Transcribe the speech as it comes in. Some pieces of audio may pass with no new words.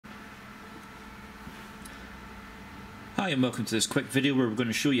Hi and welcome to this quick video where we're going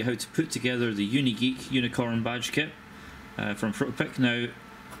to show you how to put together the Unigeek Unicorn badge kit from Protopic. Now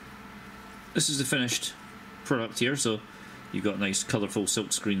this is the finished product here, so you've got a nice colourful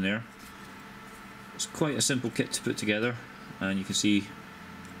silk screen there. It's quite a simple kit to put together, and you can see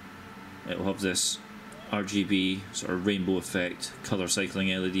it will have this RGB sort of rainbow effect colour cycling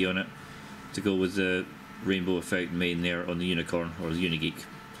LED on it to go with the rainbow effect main there on the Unicorn or the Unigeek.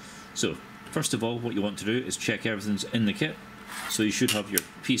 So first of all, what you want to do is check everything's in the kit. So you should have your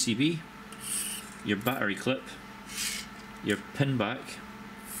PCB, your battery clip, your pin back,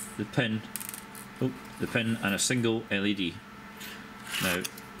 the pin and a single LED. Now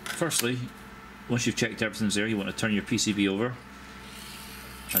firstly, once you've checked everything's there, you want to turn your PCB over,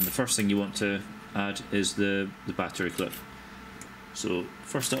 and the first thing you want to add is the battery clip. So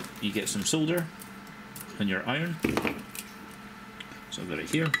first up, you get some solder and your iron. So I've got it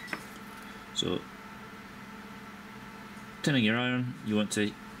here. So tinning your iron, you want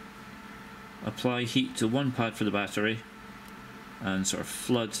to apply heat to one pad for the battery and sort of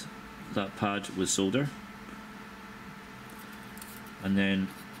flood that pad with solder, and then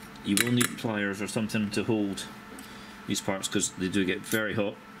you will need pliers or something to hold these parts because they do get very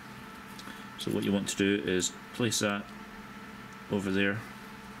hot. So what you want to do is place that over there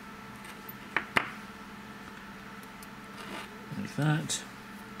like that,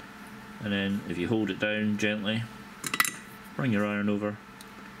 and then if you hold it down gently, bring your iron over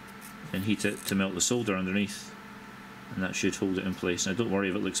and heat it to melt the solder underneath, and that should hold it in place. Now don't worry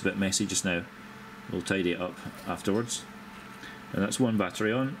if it looks a bit messy just now, we'll tidy it up afterwards. And that's one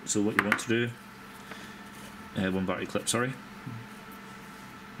battery on, so what you want to do, one battery clip, sorry,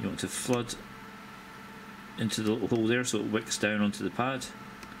 you want to flood into the little hole there so it wicks down onto the pad,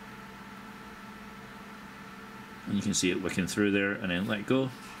 and you can see it wicking through there, and then let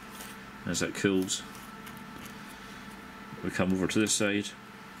go. As that cools, we come over to this side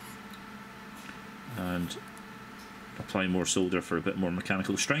and apply more solder for a bit more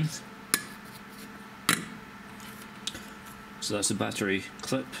mechanical strength. So that's the battery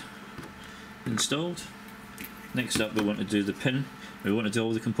clip installed. Next up, we want to do the pin. We want to do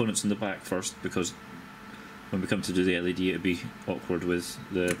all the components in the back first, because when we come to do the LED it would be awkward with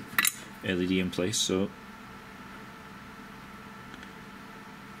the LED in place. So,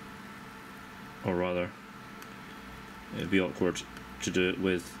 or rather, it would be awkward to do it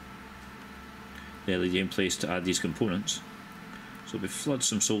with the LED in place to add these components. So we flood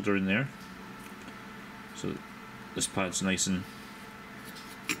some solder in there so this pad's nice and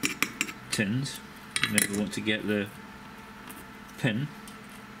tinned. And then we want to get the pin.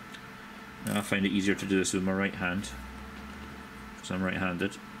 Now I find it easier to do this with my right hand because I'm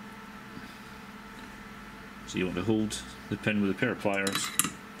right-handed. So you want to hold the pin with a pair of pliers,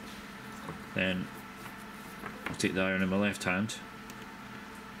 then I'll take the iron in my left hand.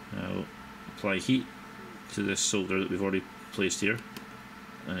 Now apply heat to this solder that we've already placed here,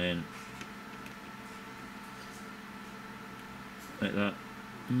 and then let that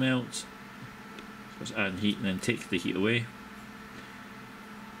melt. Just add heat and then take the heat away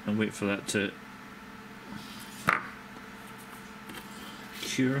and wait for that to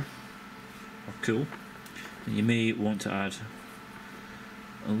cure or cool. And you may want to add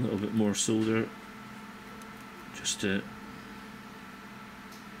a little bit more solder just to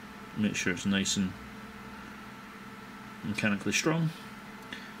make sure it's nice and mechanically strong.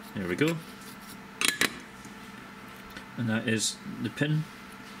 There we go. And that is the pin.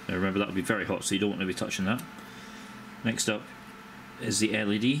 Now remember, that will be very hot, so you don't want to be touching that. Next up is the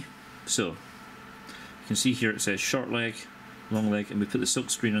LED. So you can see here it says short leg, long leg, and we put the silk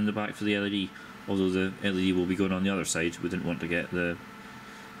screen on the back for the LED, although the LED will be going on the other side. We didn't want to get the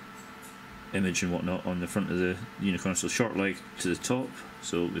image and whatnot on the front of the Unicorn. So short leg to the top,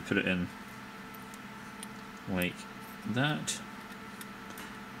 so we put it in like that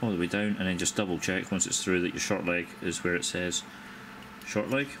all the way down, and then just double check once it's through that your short leg is where it says short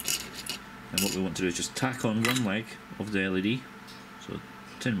leg. And what we want to do is just tack on one leg of the LED, so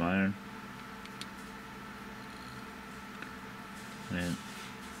tin my iron, and then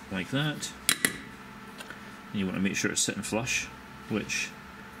like that. And you want to make sure it's sitting flush, which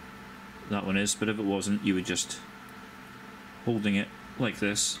that one is, but if it wasn't, you would just, holding it like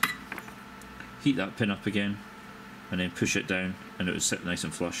this, heat that pin up again and then push it down, and it would sit nice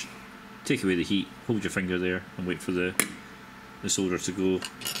and flush. Take away the heat, hold your finger there and wait for the solder to go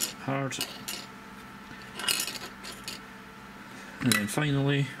hard. And then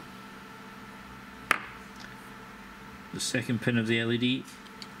finally, the second pin of the LED.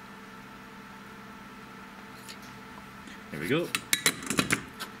 There we go.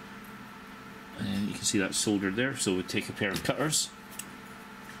 can see that's soldered there. So we take a pair of cutters,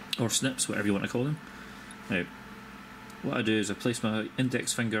 or snips, whatever you want to call them. Now, what I do is I place my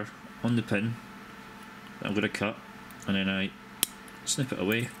index finger on the pin that I'm going to cut, and then I snip it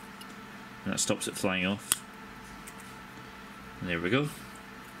away, and that stops it flying off. And there we go.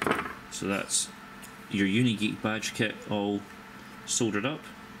 So that's your Unigeek badge kit all soldered up.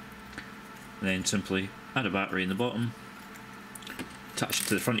 And then simply add a battery in the bottom, attach it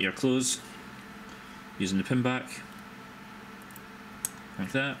to the front of your clothes using the pin back,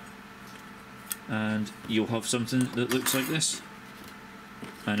 like that, and you'll have something that looks like this,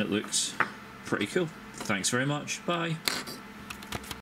 and it looks pretty cool. Thanks very much, bye.